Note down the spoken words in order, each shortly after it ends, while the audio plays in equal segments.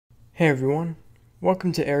Hey everyone,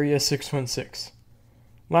 welcome to Area 616.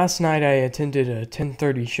 Last night I attended a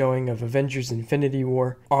 10:30 showing of Avengers Infinity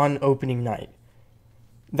War on opening night.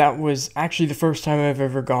 That was actually the first time I've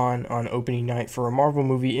ever gone on opening night for a Marvel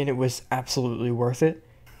movie, and it was absolutely worth it.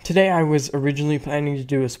 Today I was originally planning to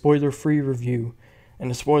do a spoiler-free review and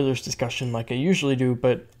a spoilers discussion like I usually do,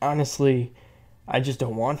 but honestly, I just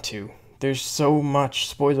don't want to. There's so much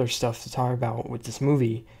spoiler stuff to talk about with this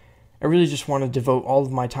movie. I really just want to devote all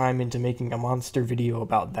of my time into making a monster video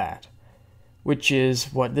about that, which is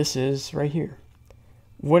what this is right here.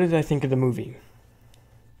 What did I think of the movie?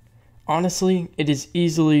 Honestly, it is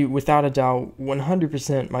easily, without a doubt,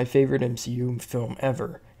 100% my favorite MCU film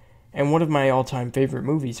ever, and one of my all-time favorite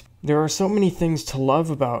movies. There are so many things to love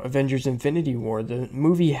about Avengers Infinity War. The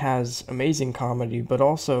movie has amazing comedy, but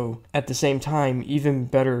also, at the same time, even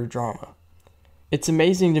better drama. It's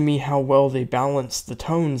amazing to me how well they balance the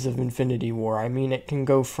tones of Infinity War. I mean, it can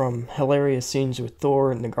go from hilarious scenes with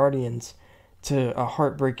Thor and the Guardians to a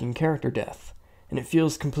heartbreaking character death, and it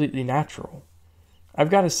feels completely natural. I've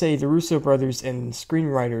got to say, the Russo brothers and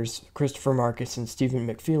screenwriters Christopher Marcus and Stephen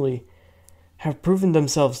McFeely have proven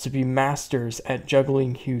themselves to be masters at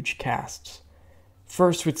juggling huge casts.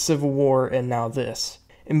 First with Civil War and now this.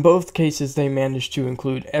 In both cases, they managed to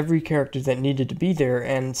include every character that needed to be there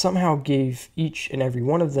and somehow gave each and every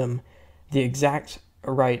one of them the exact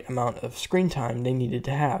right amount of screen time they needed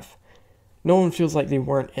to have. No one feels like they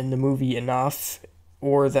weren't in the movie enough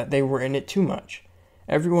or that they were in it too much.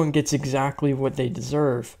 Everyone gets exactly what they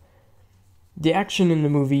deserve. The action in the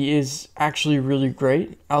movie is actually really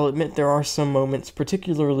great. I'll admit there are some moments,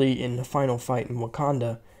 particularly in the final fight in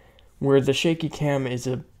Wakanda, where the shaky cam is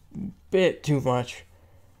a bit too much.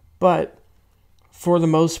 But, for the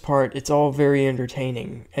most part, it's all very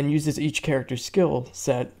entertaining, and uses each character's skill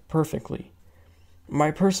set perfectly.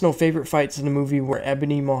 My personal favorite fights in the movie were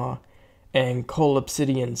Ebony Maw and Cole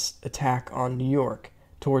Obsidian's attack on New York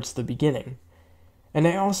towards the beginning. And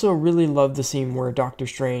I also really loved the scene where Doctor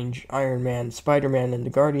Strange, Iron Man, Spider-Man, and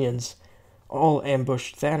the Guardians all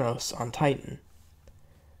ambushed Thanos on Titan.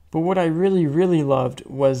 But what I really loved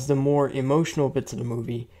was the more emotional bits of the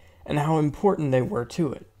movie and how important they were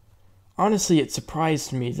to it. Honestly, it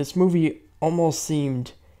surprised me. This movie almost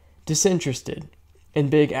seemed disinterested in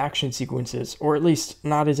big action sequences, or at least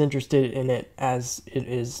not as interested in it as it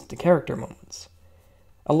is the character moments.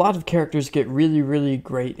 A lot of characters get really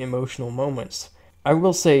great emotional moments. I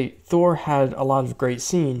will say, Thor had a lot of great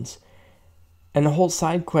scenes, and the whole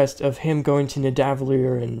side quest of him going to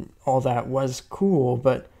Nidavellir and all that was cool,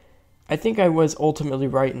 but I think I was ultimately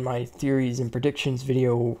right in my theories and predictions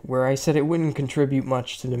video where I said it wouldn't contribute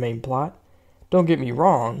much to the main plot. Don't get me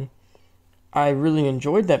wrong, I really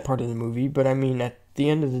enjoyed that part of the movie, but I mean, at the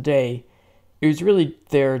end of the day, it was really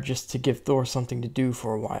there just to give Thor something to do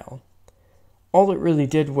for a while. All it really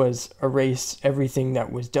did was erase everything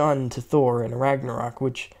that was done to Thor in Ragnarok,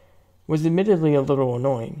 which was admittedly a little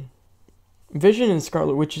annoying. Vision and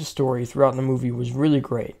Scarlet Witch's story throughout the movie was really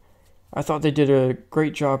great. I thought they did a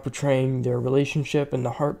great job portraying their relationship and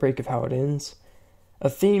the heartbreak of how it ends. A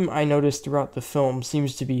theme I noticed throughout the film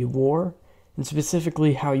seems to be war, and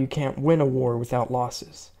specifically how you can't win a war without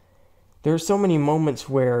losses. There are so many moments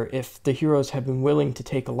where, if the heroes had been willing to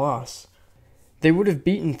take a loss, they would have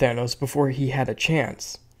beaten Thanos before he had a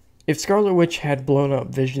chance. If Scarlet Witch had blown up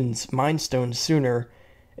Vision's Mind Stone sooner,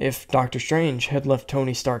 if Doctor Strange had left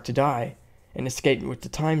Tony Stark to die and escaped with the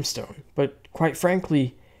Time Stone, but quite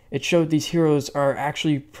frankly, it showed these heroes are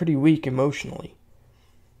actually pretty weak emotionally.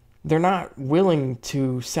 They're not willing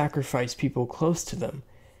to sacrifice people close to them,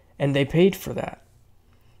 and they paid for that.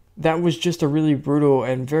 That was just a really brutal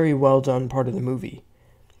and very well done part of the movie.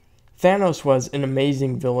 Thanos was an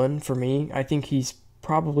amazing villain for me. I think he's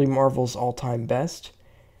probably Marvel's all-time best.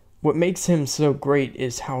 What makes him so great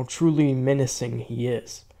is how truly menacing he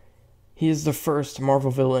is. He is the first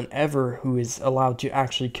Marvel villain ever who is allowed to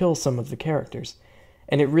actually kill some of the characters,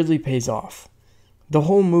 and it really pays off. The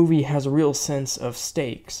whole movie has a real sense of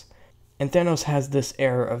stakes, and Thanos has this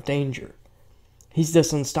air of danger. He's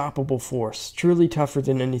this unstoppable force, truly tougher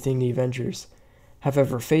than anything the Avengers have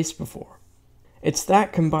ever faced before. It's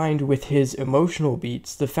that combined with his emotional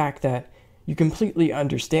beats, the fact that you completely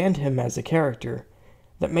understand him as a character,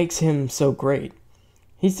 that makes him so great.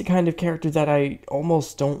 He's the kind of character that I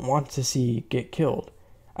almost don't want to see get killed.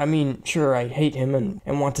 I mean, sure, I hate him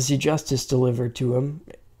and want to see justice delivered to him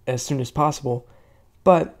as soon as possible,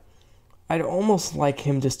 but I'd almost like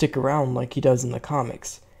him to stick around like he does in the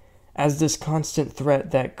comics, as this constant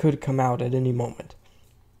threat that could come out at any moment.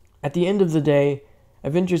 At the end of the day,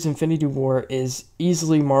 Avengers Infinity War is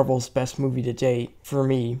easily Marvel's best movie to date, for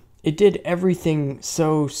me, It did everything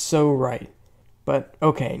so right. But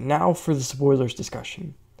okay, now for the spoilers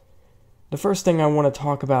discussion. The first thing I want to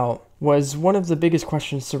talk about was one of the biggest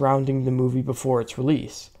questions surrounding the movie before its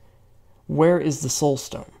release. Where is the Soul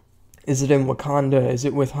Stone? Is it in Wakanda? Is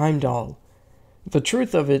it with Heimdall? The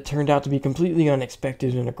truth of it turned out to be completely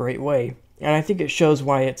unexpected in a great way, and I think it shows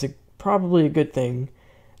why it's probably a good thing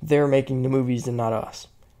they're making the movies and not us.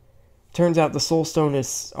 Turns out the Soul Stone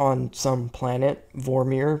is on some planet,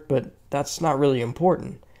 Vormir, but that's not really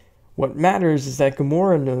important. What matters is that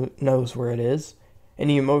Gamora knows where it is, and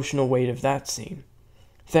the emotional weight of that scene.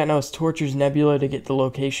 Thanos tortures Nebula to get the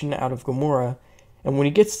location out of Gamora, and when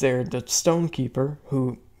he gets there, the Stonekeeper,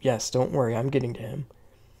 who, yes, don't worry, I'm getting to him,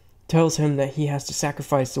 tells him that he has to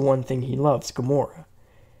sacrifice the one thing he loves, Gamora.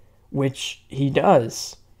 Which he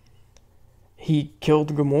does. He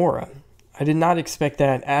killed Gamora. I did not expect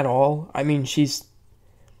that at all. I mean, she's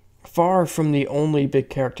far from the only big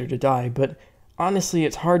character to die, but honestly,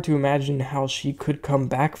 it's hard to imagine how she could come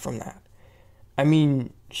back from that. I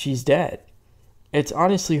mean, she's dead. It's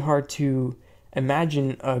honestly hard to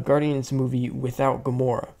imagine a Guardians movie without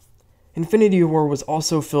Gamora. Infinity War was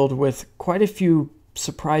also filled with quite a few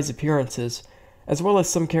surprise appearances, as well as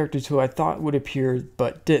some characters who I thought would appear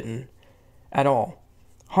but didn't at all.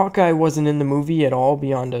 Hawkeye wasn't in the movie at all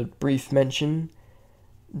beyond a brief mention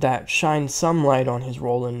that shined some light on his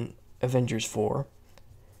role in Avengers 4.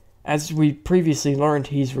 As we previously learned,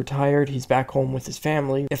 he's retired, he's back home with his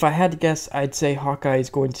family. If I had to guess, I'd say Hawkeye is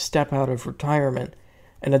going to step out of retirement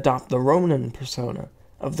and adopt the Ronin persona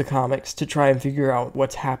of the comics to try and figure out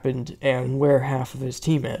what's happened and where half of his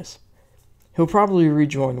team is. He'll probably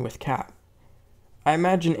rejoin with Cap. I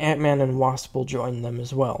imagine Ant-Man and Wasp will join them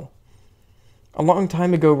as well. A long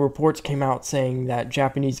time ago, reports came out saying that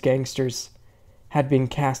Japanese gangsters had been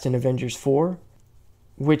cast in Avengers 4,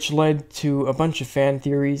 which led to a bunch of fan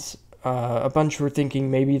theories. A bunch were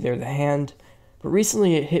thinking maybe they're the Hand, but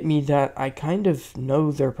recently it hit me that I kind of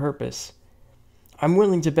know their purpose. I'm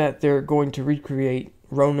willing to bet they're going to recreate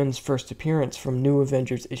Ronin's first appearance from New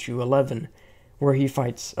Avengers issue 11, where he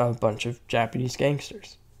fights a bunch of Japanese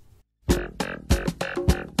gangsters.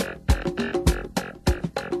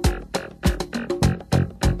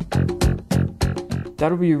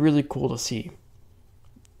 That'll be really cool to see.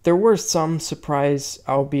 There were some surprise,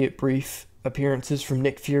 albeit brief, appearances from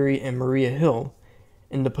Nick Fury and Maria Hill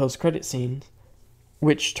in the post-credit scenes,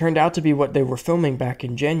 which turned out to be what they were filming back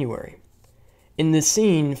in January. In this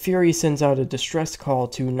scene, Fury sends out a distress call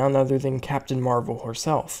to none other than Captain Marvel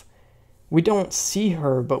herself. We don't see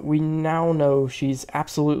her, but we now know she's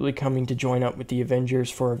absolutely coming to join up with the Avengers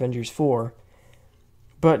for Avengers 4,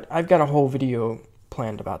 but I've got a whole video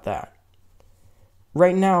planned about that.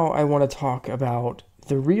 Right now, I want to talk about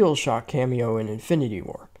the real Shock cameo in Infinity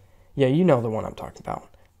War. Yeah, you know the one I'm talking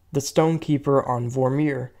about. The Stonekeeper on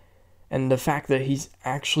Vormir, and the fact that he's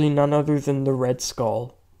actually none other than the Red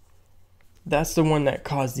Skull. That's the one that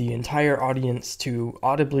caused the entire audience to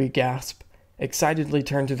audibly gasp, excitedly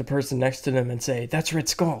turn to the person next to them and say, "That's Red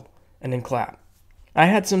Skull," and then clap. I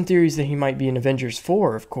had some theories that he might be in Avengers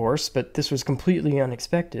 4, of course, but this was completely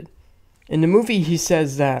unexpected. In the movie, he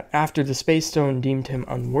says that after the Space Stone deemed him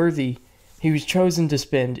unworthy, he was chosen to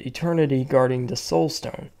spend eternity guarding the Soul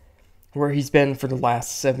Stone, where he's been for the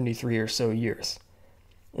last 73 or so years.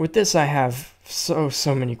 With this, I have so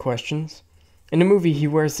many questions. In the movie, he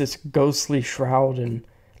wears this ghostly shroud and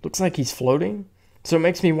looks like he's floating, so it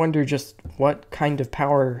makes me wonder just what kind of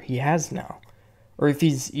power he has now, or if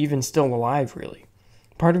he's even still alive, really.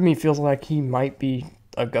 Part of me feels like he might be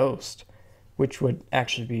a ghost, which would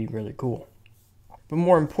actually be really cool. But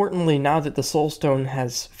more importantly, now that the Soul Stone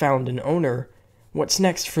has found an owner, what's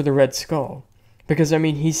next for the Red Skull? Because, I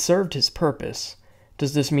mean, he's served his purpose.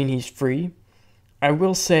 Does this mean he's free? I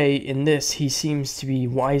will say, in this, he seems to be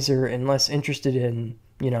wiser and less interested in,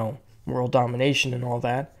 world domination and all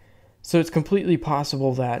that. So it's completely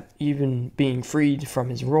possible that, even being freed from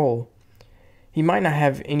his role, he might not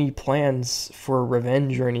have any plans for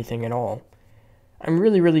revenge or anything at all. I'm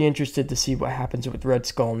really interested to see what happens with Red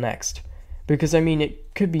Skull next. Because, I mean,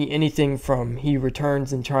 it could be anything from he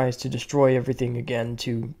returns and tries to destroy everything again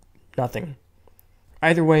to nothing.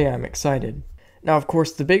 Either way, I'm excited. Now, of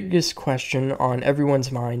course, the biggest question on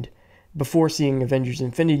everyone's mind before seeing Avengers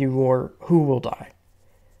Infinity War, who will die?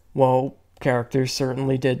 Well, characters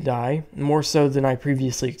certainly did die, more so than I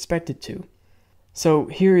previously expected to. So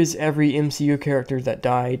here is every MCU character that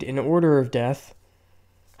died in order of death: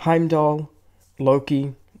 Heimdall,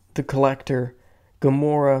 Loki, the Collector,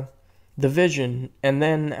 Gamora, the Vision, and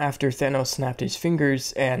then after Thanos snapped his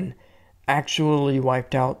fingers and actually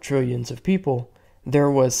wiped out trillions of people,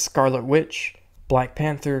 there was Scarlet Witch, Black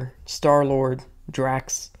Panther, Star-Lord,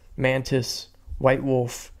 Drax, Mantis, White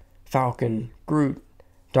Wolf, Falcon, Groot,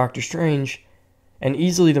 Doctor Strange, and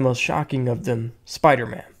easily the most shocking of them,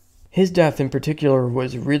 Spider-Man. His death in particular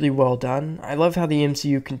was really well done. I love how the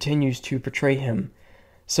MCU continues to portray him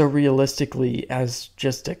so realistically as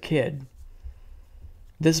just a kid.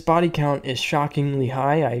 This body count is shockingly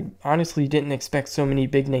high. I honestly didn't expect so many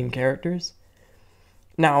big name characters.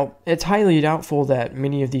 Now, it's highly doubtful that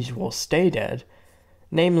many of these will stay dead.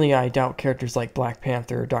 Namely, I doubt characters like Black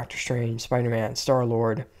Panther, Doctor Strange, Spider-Man,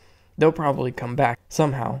 Star-Lord. They'll probably come back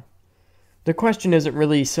somehow. The question isn't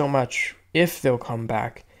really so much if they'll come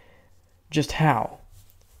back, just how.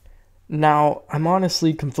 Now, I'm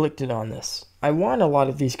honestly conflicted on this. I want a lot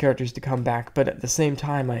of these characters to come back, but at the same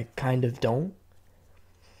time, I kind of don't.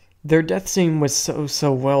 Their death scene was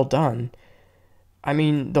so well done. I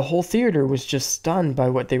mean, the whole theater was just stunned by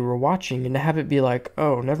what they were watching, and to have it be like,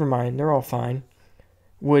 oh, never mind, they're all fine,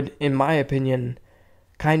 would, in my opinion,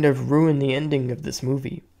 kind of ruin the ending of this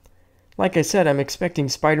movie. Like I said, I'm expecting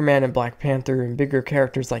Spider-Man and Black Panther and bigger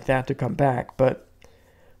characters like that to come back, but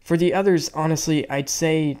for the others, honestly, I'd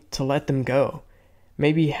say to let them go.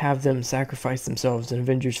 Maybe have them sacrifice themselves in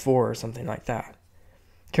Avengers 4 or something like that.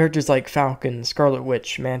 Characters like Falcon, Scarlet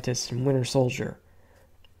Witch, Mantis, and Winter Soldier.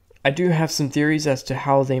 I do have some theories as to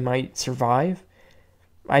how they might survive.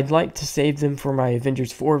 I'd like to save them for my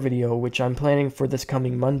Avengers 4 video, which I'm planning for this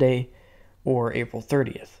coming Monday or April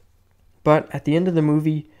 30th. But at the end of the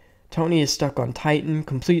movie, Tony is stuck on Titan,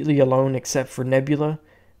 completely alone except for Nebula,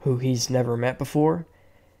 who he's never met before.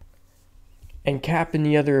 And Cap and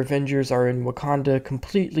the other Avengers are in Wakanda,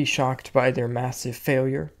 completely shocked by their massive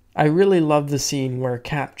failure. I really love the scene where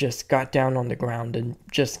Cap just got down on the ground and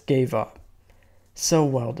just gave up. So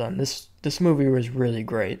well done. This movie was really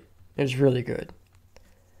great. It was really good.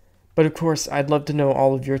 But of course, I'd love to know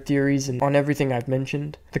all of your theories and on everything I've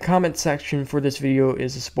mentioned. The comment section for this video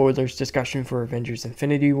is a spoilers discussion for Avengers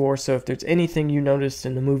Infinity War, so if there's anything you noticed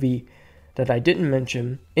in the movie that I didn't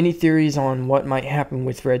mention, any theories on what might happen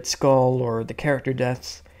with Red Skull or the character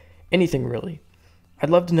deaths, anything really, I'd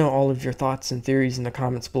love to know all of your thoughts and theories in the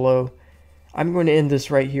comments below. I'm going to end this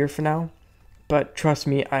right here for now, but trust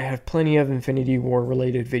me, I have plenty of Infinity War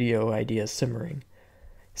related video ideas simmering.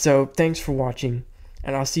 So thanks for watching,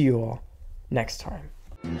 and I'll see you all next time.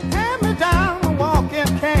 Hand me down a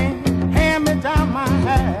walking cane.